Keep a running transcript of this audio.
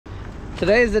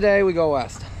Today is the day we go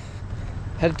west.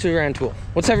 Headed to Rantoul.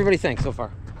 What's everybody think so far?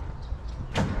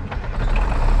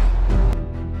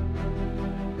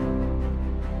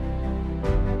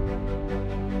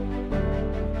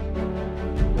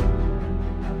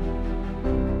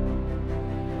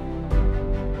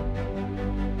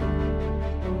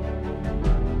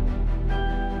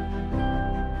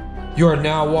 You are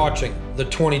now watching the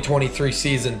 2023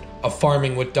 season of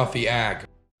Farming with Duffy Ag.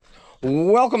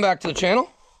 Welcome back to the channel.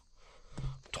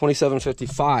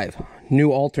 2755,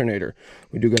 new alternator.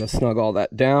 We do gotta snug all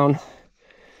that down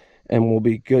and we'll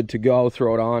be good to go.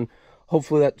 Throw it on.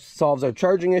 Hopefully that solves our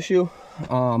charging issue.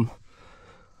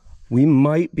 We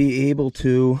might be able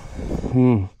to,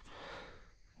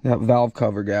 that valve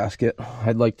cover gasket,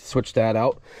 I'd like to switch that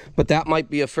out, but that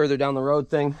might be a further down the road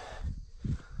thing.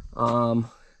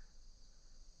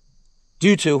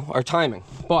 Due to our timing.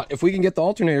 But if we can get the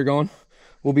alternator going,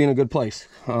 we'll be in a good place.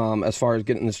 As far as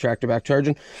getting this tractor back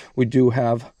charging, we do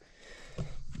have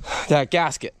that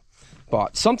gasket.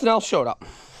 But something else showed up.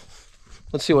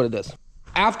 Let's see what it is.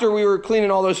 After we were cleaning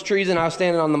all those trees and I was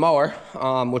standing on the mower,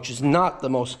 which is not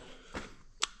the most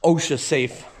OSHA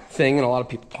safe thing, and a lot of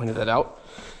people pointed that out,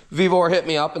 Vivor hit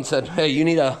me up and said, hey, you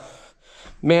need a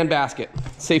man basket,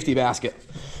 safety basket.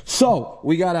 So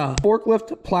we got a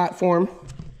forklift platform.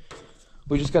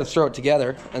 We just got to throw it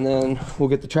together and then we'll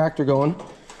get the tractor going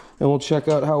and we'll check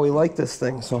out how we like this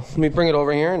thing. So let me bring it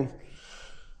over here and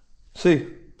see.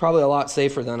 Probably a lot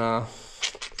safer than,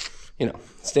 you know,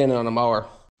 standing on a mower.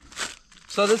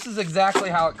 So this is exactly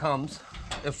how it comes.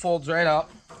 It folds right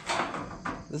up.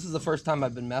 This is the first time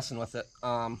I've been messing with it.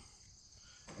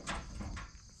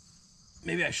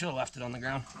 Maybe I should have left it on the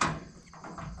ground.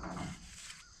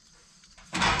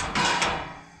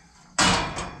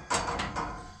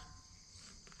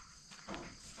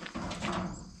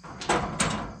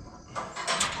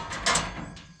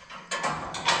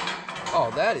 Oh,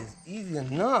 that is easy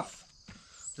enough.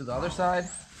 To the other side.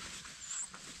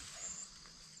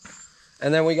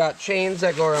 And then we got chains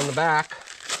that go around the back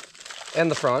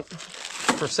and the front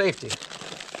for safety.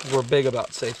 We're big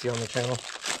about safety on the channel.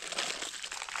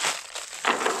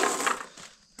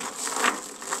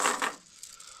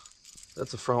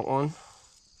 That's the front one.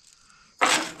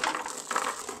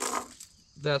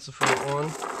 That's the front one.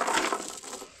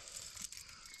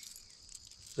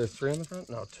 Is there 3 on the front?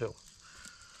 No, 2.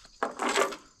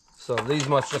 So these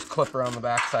must just clip around the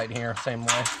back side here, same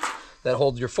way. That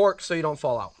holds your fork so you don't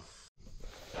fall out.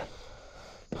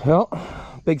 Well,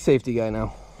 big safety guy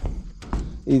now.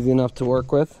 Easy enough to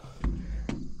work with.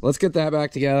 Let's get that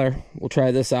back together. We'll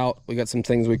try this out. We got some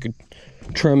things we could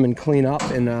trim and clean up,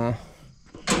 and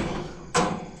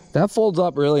that folds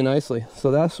up really nicely.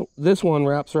 So this one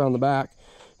wraps around the back,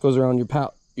 goes around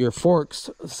your forks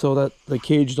so that the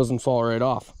cage doesn't fall right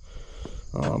off.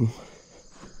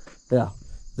 Yeah.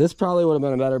 This probably would have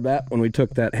been a better bet when we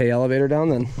took that hay elevator down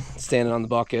than standing on the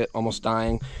bucket, almost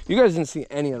dying. You guys didn't see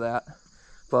any of that,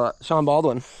 but Sean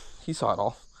Baldwin, he saw it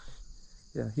all.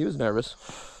 Yeah, he was nervous.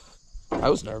 I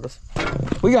was nervous.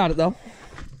 We got it though.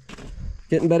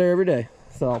 Getting better every day.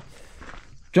 So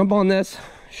jump on this.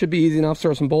 Should be easy enough.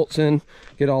 Throw some bolts in,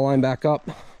 get it all lined back up.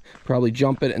 Probably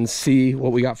jump it and see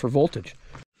what we got for voltage.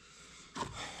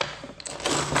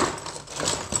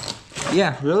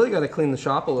 Yeah, really got to clean the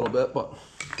shop a little bit, but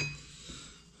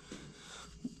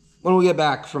when we get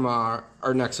back from our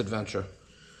next adventure,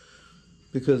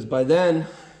 because by then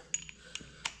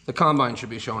the combine should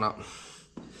be showing up.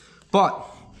 But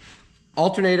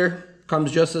alternator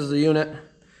comes just as the unit.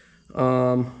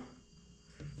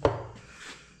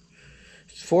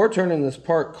 Before turning this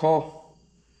part,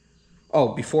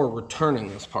 before returning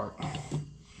this part.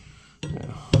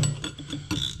 Yeah.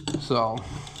 So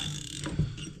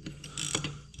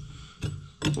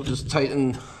we'll just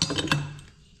tighten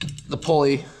the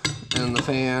pulley and the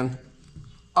fan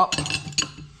up.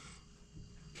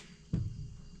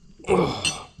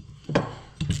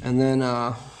 And then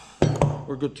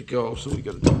we're good to go. So we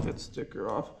gotta take that sticker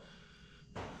off.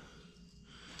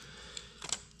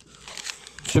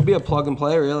 Should be a plug and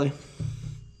play, really.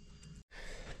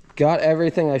 Got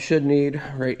everything I should need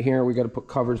right here. We got to put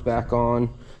covers back on.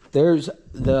 There's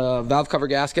the valve cover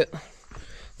gasket.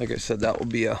 Like I said, that will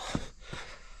be a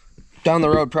down the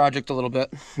road project a little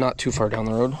bit, not too far down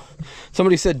the road.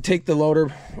 Somebody said take the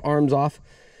loader arms off.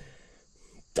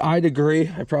 I'd agree.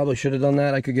 I probably should have done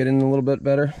that. I could get in a little bit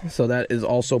better. So that is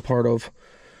also part of,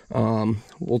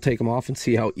 we'll take them off and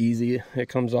see how easy it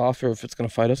comes off, or if it's going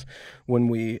to fight us when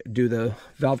we do the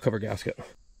valve cover gasket.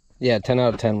 Yeah, 10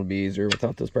 out of 10 would be easier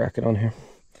without this bracket on here.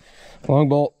 Long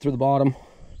bolt through the bottom,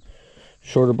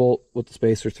 shorter bolt with the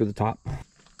spacer through the top.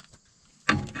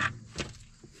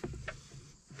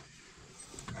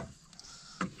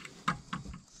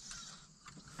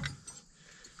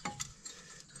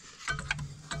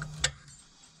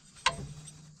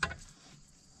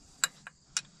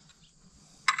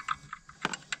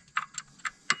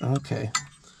 Okay.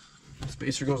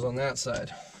 Spacer goes on that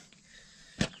side.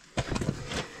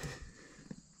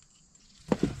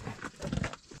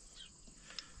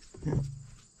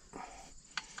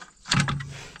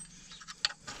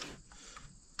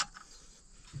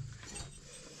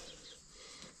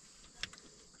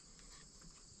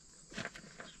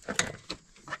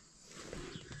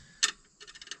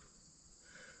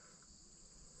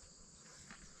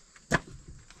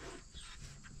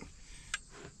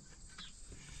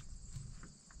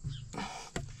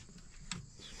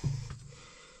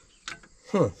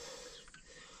 Huh.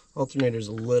 Alternator's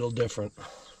a little different.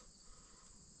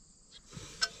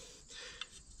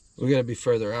 We gotta be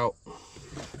further out.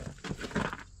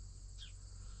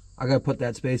 I gotta put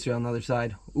that spacer on the other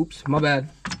side. Oops, my bad.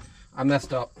 I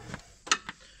messed up.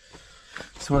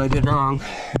 So what I did wrong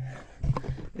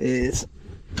is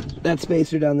that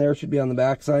spacer down there should be on the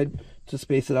back side to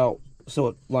space it out so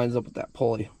it lines up with that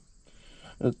pulley.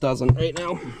 It doesn't right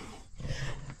now.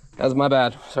 That's my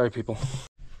bad. Sorry, people.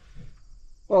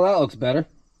 Well, that looks better.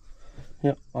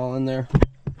 Yep, all in there.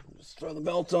 Just throw the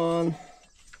belt on.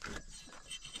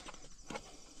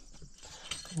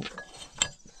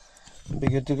 Be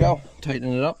good to go.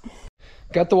 Tighten it up.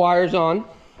 Got the wires on.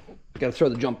 Got to throw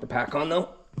the jumper pack on though,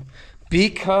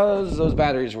 because those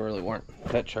batteries really weren't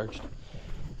that charged.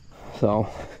 So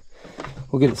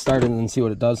we'll get it started and see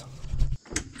what it does.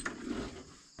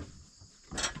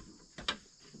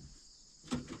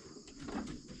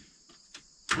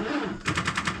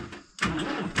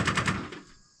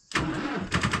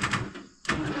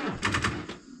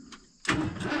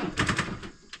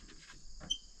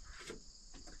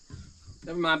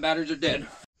 Never mind, batteries are dead.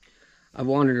 I've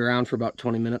wandered around for about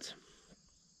 20 minutes.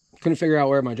 Couldn't figure out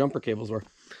where my jumper cables were.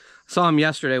 Saw them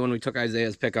yesterday when we took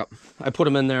Isaiah's pickup. I put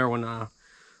them in there when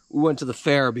we went to the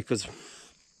fair, because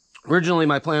originally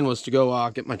my plan was to go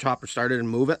get my chopper started and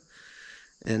move it.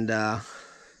 And yeah,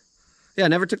 I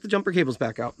never took the jumper cables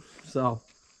back out. So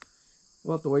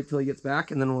we'll have to wait till he gets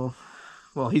back, and then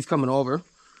well, he's coming over,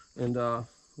 and we'll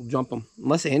jump them.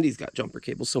 Unless Andy's got jumper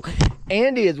cables. So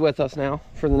Andy is with us now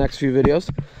for the next few videos.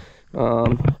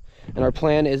 And our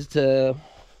plan is to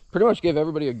pretty much give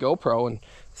everybody a GoPro and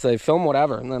say film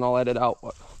whatever, and then I'll edit out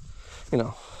what, you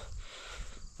know,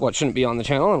 what shouldn't be on the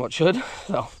channel and what should.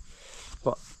 So,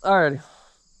 but alrighty.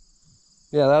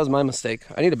 Yeah, that was my mistake.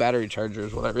 I need a battery charger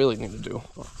is what I really need to do.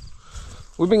 But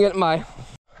we've been getting my,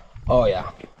 oh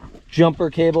yeah, jumper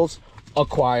cables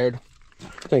acquired.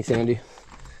 Thanks, Andy.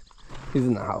 He's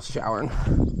in the house showering.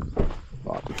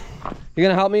 But, you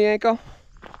gonna help me, Yanko?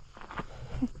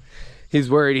 He's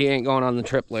worried he ain't going on the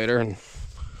trip later, and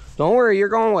don't worry, you're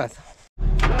going with.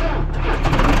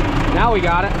 Now we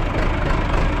got it.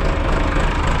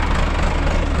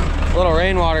 A little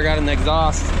rainwater got in the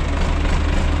exhaust.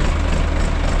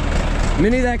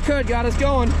 Mini that could got us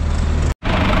going.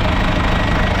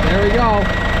 There we go.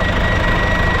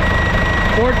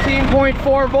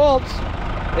 14.4 volts.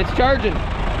 It's charging.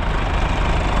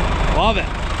 Love it.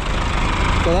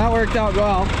 So that worked out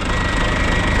well.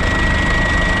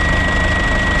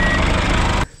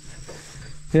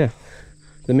 Yeah,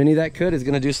 the Mini that could is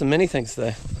gonna do some mini things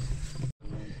today.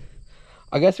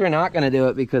 I guess we're not gonna do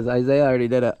it because Isaiah already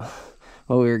did it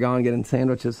while we were gone getting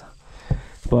sandwiches.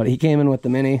 But he came in with the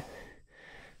Mini,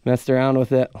 messed around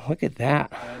with it. Look at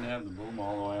that. I didn't have the boom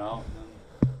all the way out.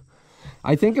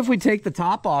 I think if we take the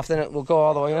top off, then it will go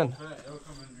all the way in. It'll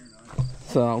come in here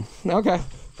nice. So, okay.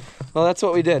 Well, that's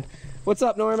what we did. What's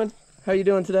up, Norman? How you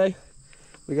doing today?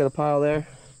 We got a pile there.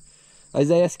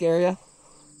 Isaiah scare ya?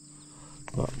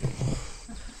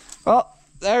 Well,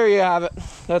 there you have it.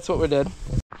 That's what we did.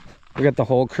 We got the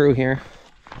whole crew here.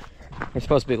 We're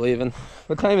supposed to be leaving.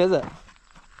 What time is it?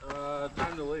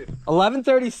 Time to leave.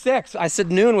 11:36. I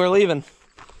said noon, we're leaving.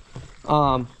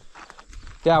 Yeah,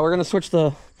 we're gonna switch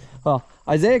the, well,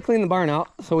 Isaiah cleaned the barn out,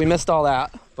 so we missed all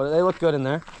that, but they look good in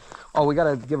there. Oh, we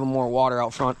gotta give them more water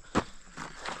out front.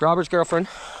 Robert's girlfriend,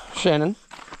 Shannon,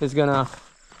 is gonna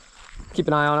keep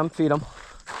an eye on them, feed them,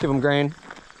 give them grain,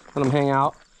 let them hang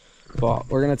out. But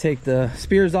we're gonna take the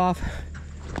spears off,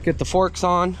 get the forks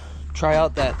on, try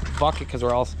out that bucket because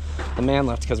we're all, the man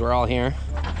lift because we're all here.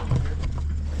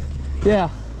 Yeah.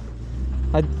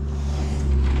 And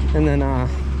then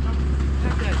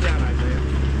Take that down, Isaiah.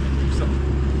 So.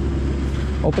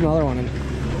 open another one and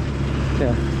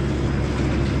yeah.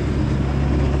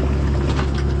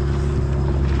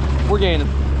 We're gaining.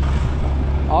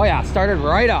 Oh yeah, started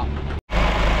right up.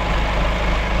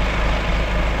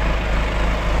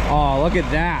 Oh, look at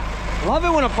that. Love it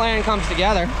when a plan comes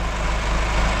together.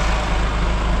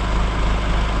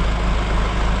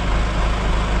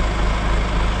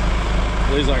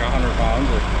 Weighs like 100 pounds.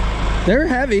 They're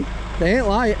heavy. They ain't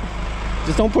light.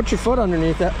 Just don't put your foot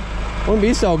underneath it. Wouldn't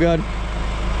be so good.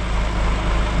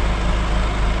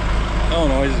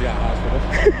 Illinois has got hospitals.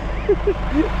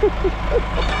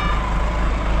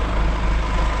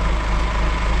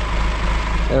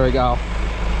 There we go.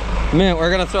 Man,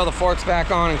 we're gonna throw the forks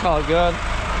back on and call it good.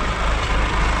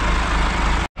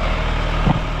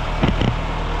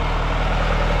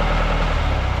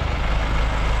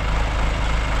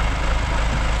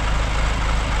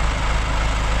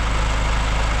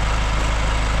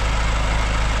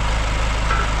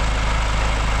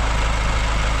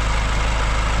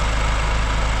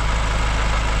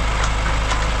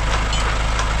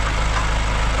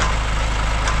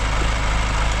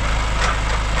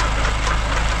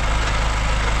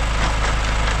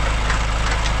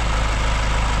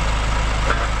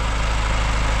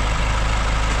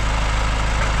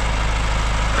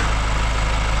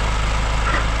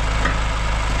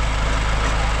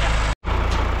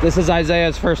 This is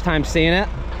Isaiah's first time seeing it.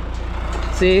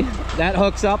 See, that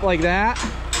hooks up like that,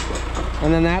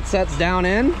 and then that sets down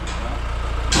in.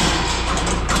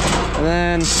 And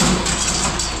then,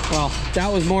 well, that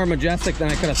was more majestic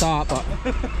than I could have thought, but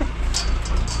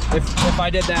if I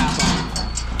did that,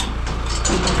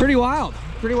 but pretty wild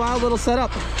little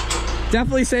setup.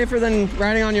 Definitely safer than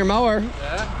riding on your mower.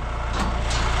 Yeah,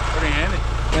 pretty handy.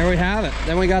 There we have it.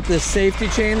 Then we got this safety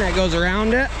chain that goes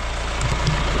around it.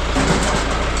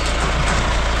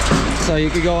 So you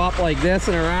could go up like this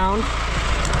and around.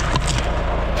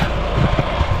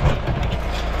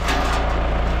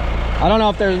 I don't know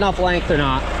if there's enough length or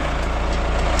not.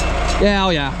 Yeah,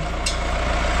 oh yeah.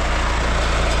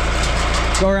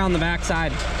 Go around the back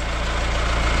side.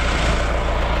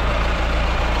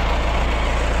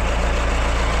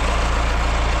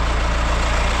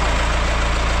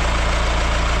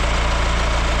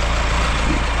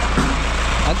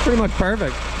 That's pretty much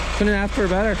perfect. Couldn't ask for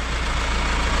better.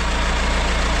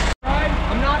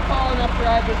 I'm not tall enough to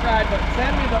ride this ride, but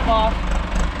send me the boss.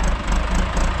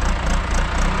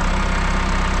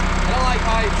 I don't like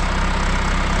heights.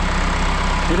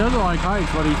 He doesn't like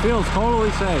heights, but he feels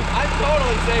totally safe. I'm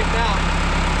totally safe now.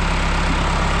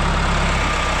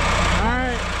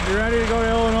 Alright, you ready to go to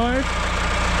Illinois?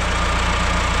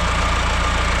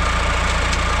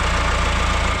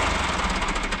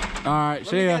 Alright,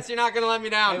 see ya. Guess you're not gonna let me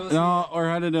down. No, we're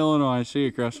headed to Illinois. See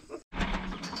you, Chris.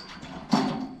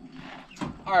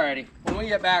 Alrighty, when we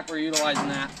get back, we're utilizing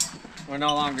that. We're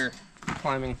no longer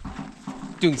climbing,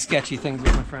 doing sketchy things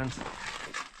with my friends.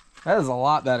 That is a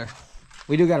lot better.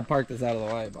 We do got to park this out of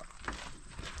the way, but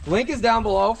link is down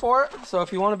below for it. So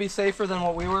if you want to be safer than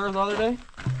what we were the other day,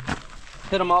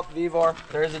 hit them up, Vivor.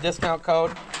 There is a discount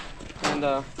code,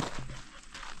 and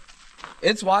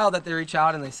it's wild that they reach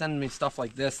out and they send me stuff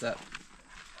like this that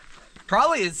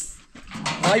probably is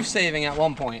life-saving at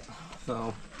one point.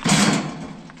 So.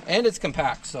 And it's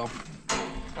compact, so.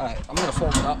 Alright, I'm gonna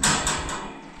fold it up.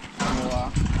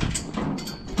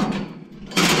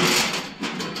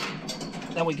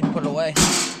 Then we can put it away.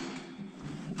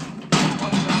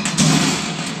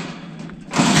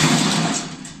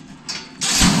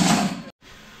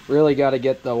 Really gotta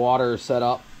get the water set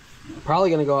up. Probably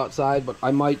gonna go outside, but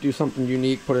I might do something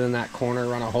unique, put it in that corner,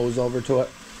 run a hose over to it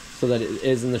so that it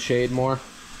is in the shade more.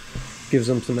 Gives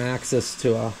them some access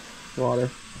to water.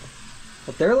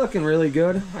 But they're looking really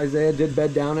good. Isaiah did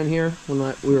bed down in here when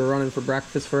we were running for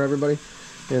breakfast for everybody.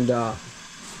 And,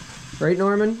 right,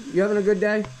 Norman? You having a good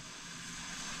day?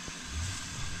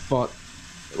 But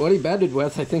what he bedded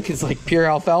with, I think, is like pure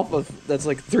alfalfa that's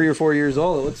like 3 or 4 years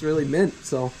old. It looks really mint,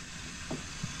 so.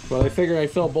 Well, I figured I'd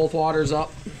fill both waters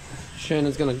up.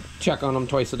 Shannon's gonna check on them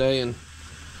twice a day and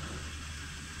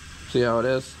see how it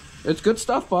is. It's good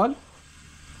stuff, bud.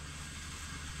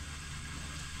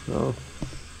 So.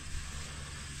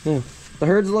 Yeah, the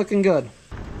herd's looking good.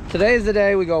 Today is the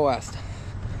day we go west.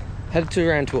 Head to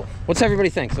Rantoul. What's everybody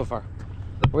think so far?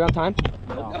 Are we on time?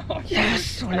 No.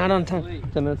 Yes, we're not on time.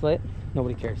 10 minutes late?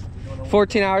 Nobody cares.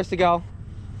 14 hours to go.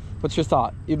 What's your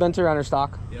thought? You've been to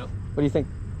Rennerstock. Yep. What do you think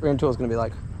Rantoul is going to be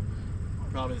like?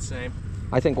 Probably the same.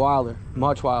 I think wilder.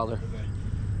 Much wilder. Okay.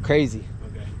 Crazy.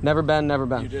 Okay. Never been, never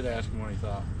been. You did ask him what he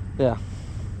thought. Yeah.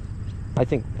 I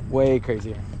think way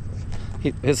crazier.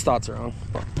 His thoughts are wrong.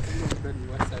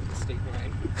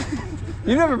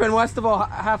 You've never been west of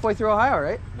halfway through Ohio,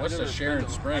 right? What's the Sharon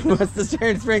Springs? West of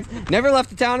Sharon Springs. Never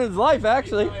left the town in his life,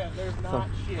 actually. Oh, yeah, there's not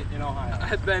shit in Ohio.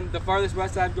 I've been, the farthest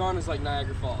west I've gone is like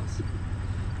Niagara Falls.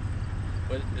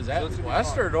 But is that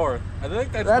west or north? I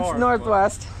think that's That's north.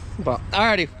 northwest. But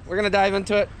alrighty, we're gonna dive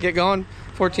into it, get going.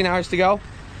 14 hours to go.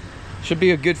 Should be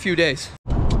a good few days.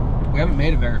 We haven't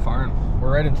made it very far, and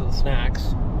we're right into the snacks.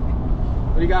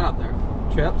 What do you got up there?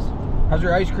 Chips? How's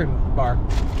your ice cream bar?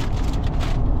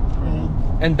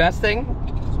 And best thing?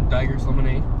 Some Tigers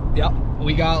lemonade. Yep.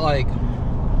 We got like,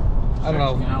 I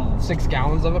don't know, 6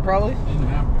 gallons of it probably?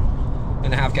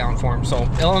 In a half gallon form. So,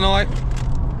 Illinois,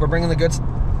 we're bringing the goods.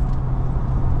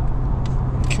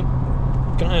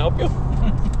 Can I help you?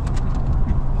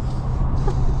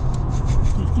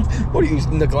 What are you,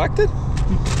 neglected?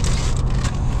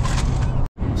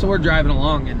 So we're driving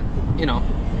along and, you know,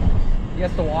 he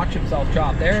has to watch himself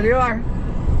chop. There you are.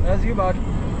 That's you, bud.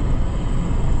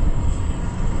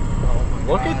 Oh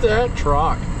Look at that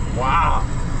truck. Wow.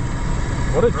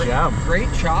 What a gem.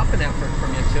 Great chopping effort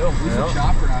from you, too. Who's the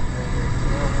chopper out there?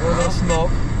 A little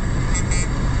smoke.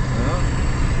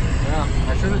 Yeah.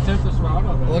 I should have tipped the spout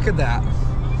on that. Look at that.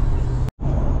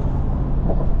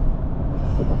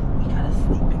 We got a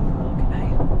sleeping little guy.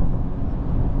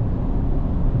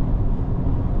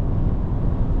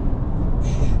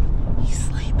 He's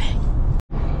sleeping.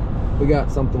 We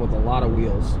got something with a lot of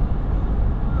wheels.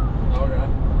 Okay.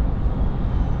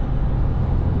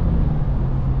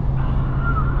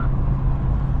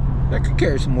 That could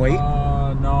carry some weight.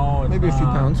 No, it's Maybe a few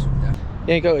not. pounds.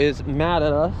 Yanko is mad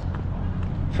at us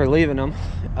for leaving him.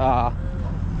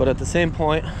 But at the same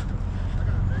point,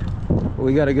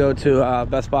 we got to go to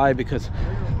Best Buy because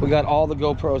we got all the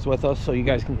GoPros with us, so you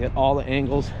guys can get all the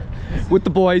angles with the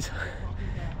boys.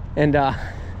 And I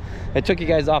took you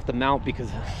guys off the mount because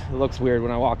it looks weird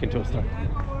when I walk into a store.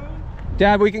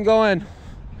 Dad, we can go in.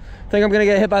 Think I'm gonna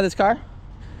get hit by this car?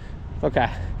 Okay.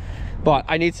 But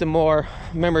I need some more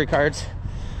memory cards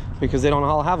because they don't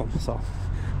all have them. So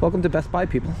welcome to Best Buy,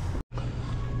 people.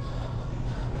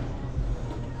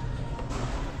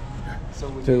 So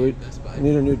we Dude, need Best Buy. we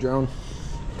need a new drone.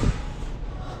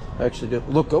 I actually do.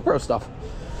 Look, GoPro stuff.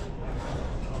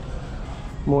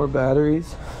 More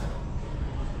batteries.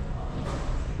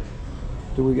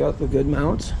 Do we got the good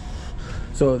mounts?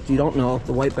 So if you don't know,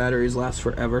 the white batteries last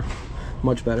forever.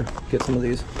 Much better. Get some of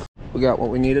these. We got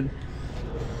what we needed.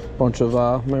 Bunch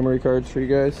of memory cards for you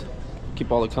guys.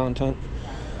 Keep all the content.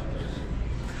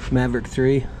 Maverick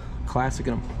 3. Classic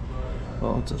in them.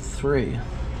 Well, it's a 3.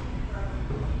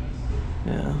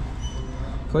 Yeah.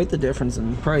 Quite the difference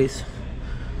in price.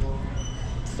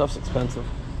 Stuff's expensive.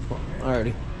 Well,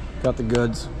 alrighty. Got the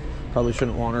goods. Probably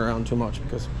shouldn't wander around too much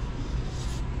because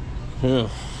yeah,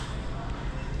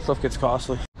 stuff gets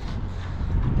costly.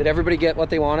 Did everybody get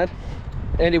what they wanted?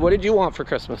 Andy, what did you want for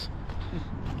Christmas?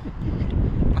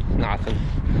 Nothing.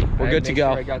 We're good to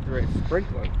go. Sure I got the right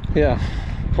sprinkler. Yeah.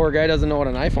 Poor guy doesn't know what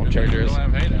an iPhone charger is.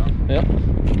 Yep.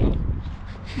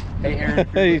 Hey, Aaron.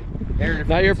 Hey, Aaron,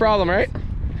 not your problem, right?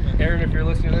 Aaron, if you're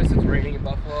listening to this, it's raining in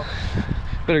Buffalo.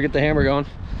 Better get the hammer going.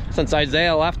 Since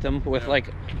Isaiah left him with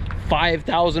like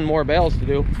 5,000 more bales to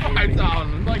do.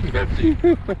 5,000, like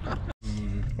 50.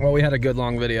 Well, we had a good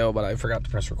long video, but I forgot to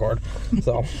press record.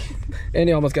 So,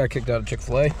 Andy almost got kicked out of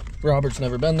Chick-fil-A. Robert's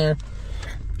never been there.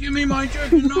 Give me my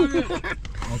chicken nugget.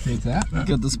 I'll take that.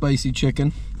 Got the spicy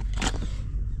chicken.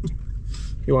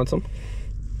 You want some?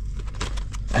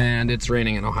 And it's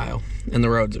raining in Ohio, and the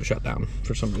roads are shut down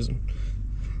for some reason.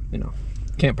 You know,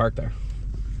 can't park there.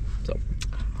 So,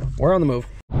 we're on the move.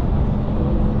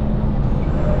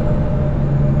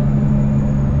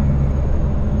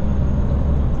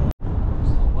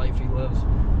 Life he lives.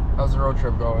 How's the road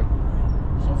trip going?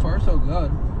 So far, so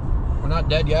good. We're not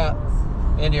dead yet.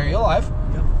 Andy, are you alive?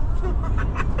 Yep.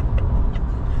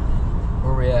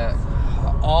 Where are we at?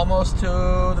 Almost to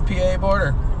the PA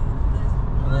border.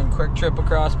 And then quick trip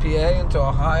across PA into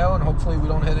Ohio, and hopefully we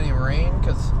don't hit any rain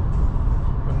because it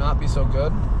would not be so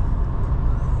good.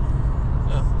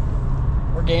 Yeah.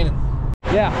 We're gaining.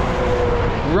 Yeah.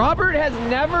 Robert has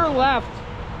never left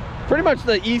pretty much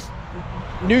the East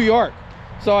New York.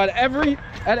 So at every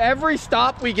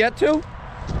stop we get to,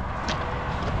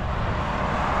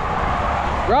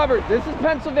 Robert, this is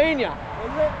Pennsylvania.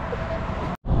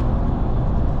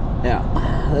 Yeah,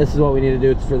 this is what we need to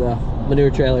do. It's for the manure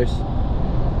trailers.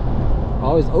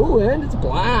 Always, oh, and it's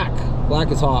black. Black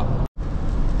is hot.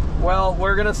 Well,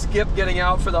 we're gonna skip getting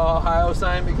out for the Ohio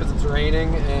sign because it's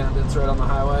raining and it's right on the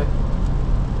highway.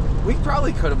 We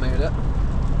probably could have made it.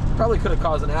 Probably could have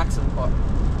caused an accident, but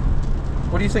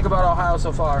what do you think about Ohio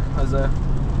so far, Isaiah?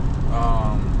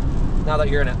 Now that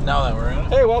you're in it. Now that we're in it.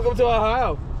 Hey, welcome to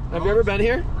Ohio. Have you ever been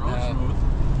here? Road's smooth.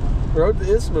 Road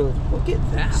is smooth. Look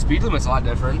at that. Speed limit's a lot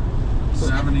different.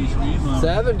 70 speed limit.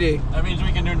 70. That means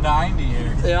we can do 90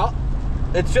 here. Yeah.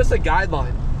 It's just a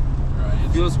guideline. Right. It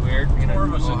feels weird being More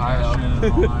in of a Ohio. suggestion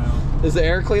in Ohio. Is the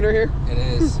air cleaner here? It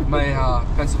is. My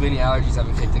Pennsylvania allergies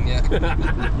haven't kicked in yet.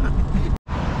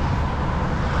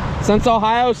 Since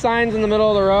Ohio sign's in the middle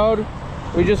of the road,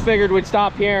 we just figured we'd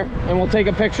stop here and we'll take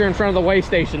a picture in front of the weigh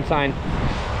station sign.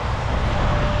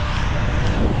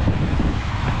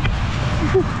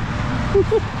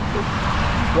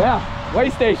 Yeah, weigh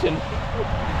station.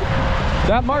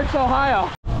 That marks Ohio.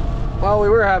 Well, we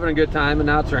were having a good time and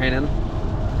now it's raining.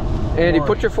 Andy,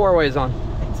 put your 4-ways on.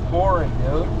 It's boring,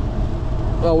 dude.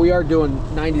 Well, we are doing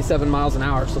 97 miles an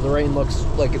hour, so the rain looks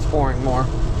like it's pouring more.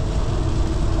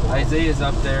 Isaiah's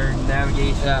up there,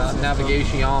 navigation. Yeah,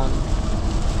 navigation on.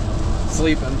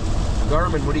 Sleeping.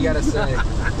 Garmin, what do you gotta say?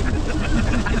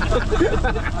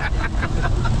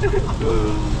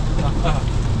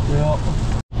 Yeah.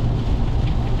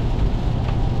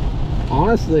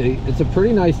 Honestly, it's a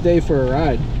pretty nice day for a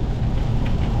ride.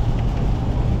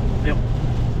 Yep.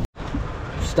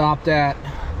 Stopped at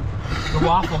the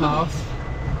Waffle House.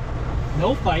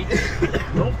 No fights.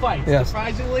 No fights. Yes.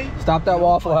 Surprisingly. Stopped at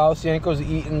Waffle House. Yanko's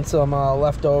eating some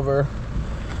leftover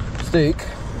steak,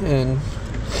 and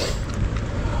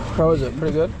how is it?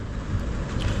 Pretty good.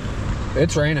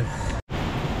 It's raining.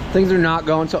 Things are not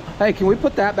going so. Hey, can we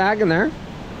put that bag in there?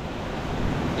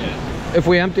 Yeah. If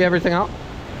we empty everything out?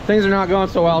 Things are not going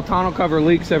so well. Tonneau cover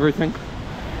leaks everything,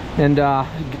 and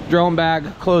drone bag,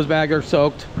 clothes bag are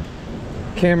soaked.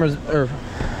 Cameras are.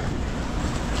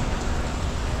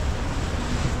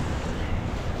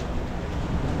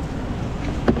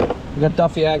 We got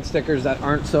Duffy Ag stickers that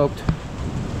aren't soaked.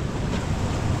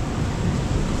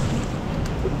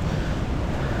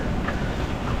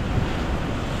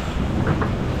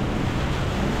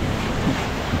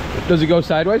 Does it go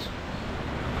sideways?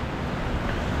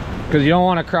 Because you don't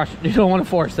want to crush, you don't want to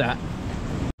force that.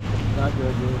 Not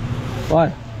good, dude.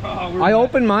 Why? Oh, I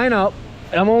opened mine up.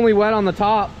 I'm only wet on the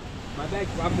top. My bag,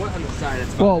 I'm wet on the side.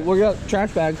 It's fine. Well, we got a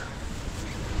trash bag.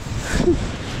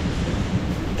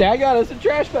 Dad got us a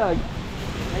trash bag.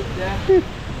 Thank you, Dad.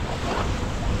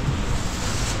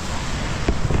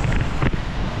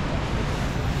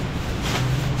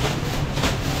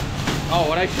 Oh,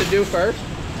 what I should do first?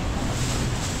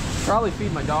 Probably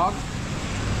feed my dog.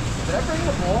 Did I bring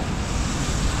the bowl?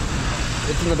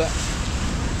 It's in the back.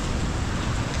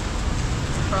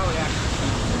 Probably actually.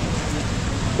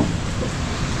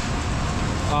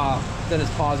 Then his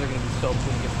paws are gonna be soaked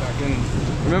when he gets back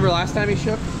in. Remember last time he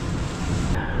shook?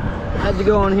 Had to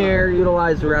go in here,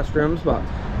 utilize the restrooms, but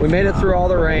we made it through all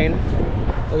the rain.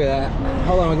 Look at that.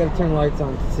 Hold on, we gotta turn the lights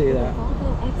on to see that.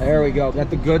 There we go. Got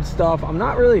the good stuff. I'm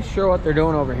not really sure what they're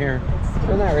doing over here.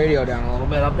 Turn that radio down a little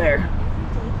bit up there.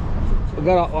 We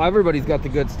got everybody's got the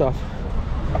good stuff,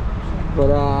 but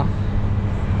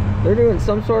they're doing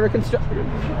some sort of construction.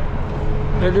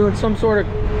 They're doing some sort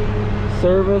of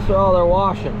service. Oh, they're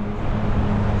washing,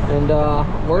 and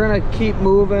we're gonna keep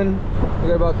moving. We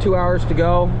got about 2 hours to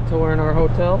go till we're in our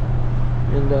hotel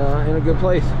and in a good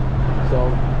place. So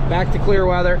back to clear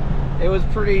weather. It was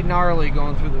pretty gnarly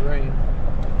going through the rain.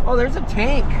 Oh, there's a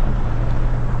tank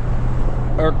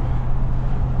or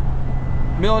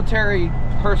military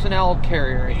personnel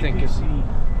carrier, I think is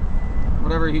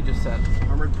whatever he just said.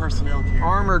 Armored personnel carrier.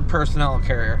 Armored personnel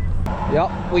carrier.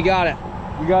 Yep, we got it.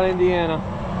 We got Indiana.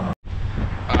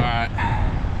 All right.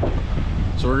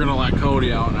 So we're gonna let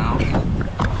Cody out now.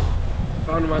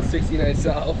 Found him on 69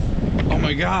 South. Oh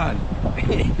my God.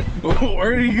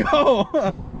 Where did he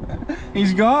go?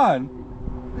 He's gone.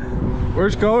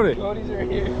 Where's Cody? Cody's right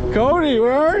here. Cody,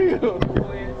 where are you?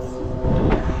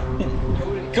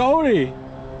 Cody,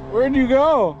 where'd you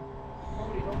go?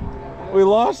 We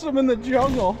lost him in the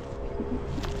jungle.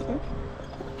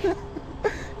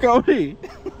 Cody.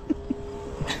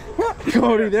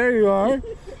 Cody, there you are.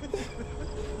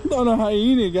 Thought a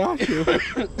hyena got you.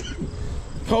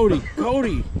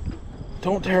 Cody,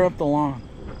 don't tear up the lawn.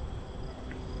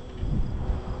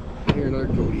 Here, another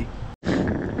Cody.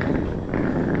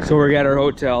 So we're at our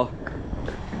hotel.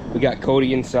 We got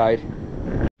Cody inside.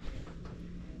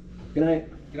 Good night.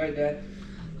 Good night, Dad.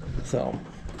 So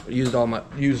I used all my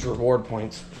reward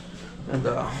points, and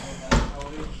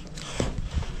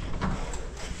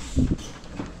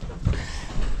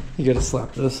you gotta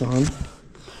slap this on.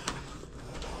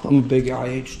 I'm a big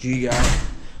IHG guy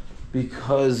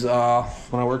because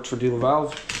when I worked for Dealer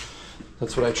Valve,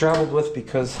 that's what I traveled with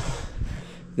because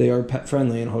they are pet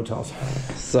friendly in hotels.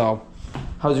 So,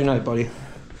 how's your night, buddy?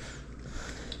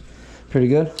 Pretty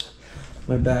good.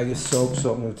 My bag is soaked,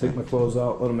 so I'm gonna take my clothes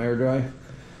out, let them air dry,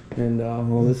 and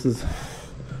well, this is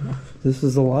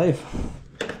the life.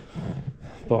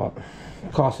 But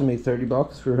costing me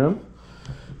 $30 for him,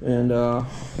 and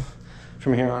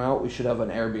from here on out, we should have an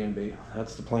Airbnb.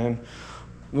 That's the plan.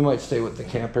 We might stay with the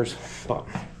campers, but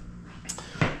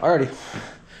alrighty.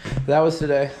 That was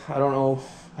today. I don't know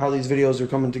how these videos are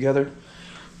coming together,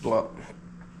 but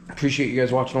appreciate you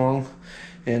guys watching along.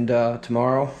 And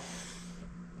tomorrow,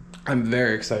 I'm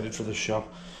very excited for this show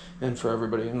and for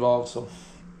everybody involved. So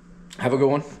have a good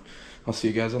one. I'll see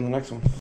you guys on the next one.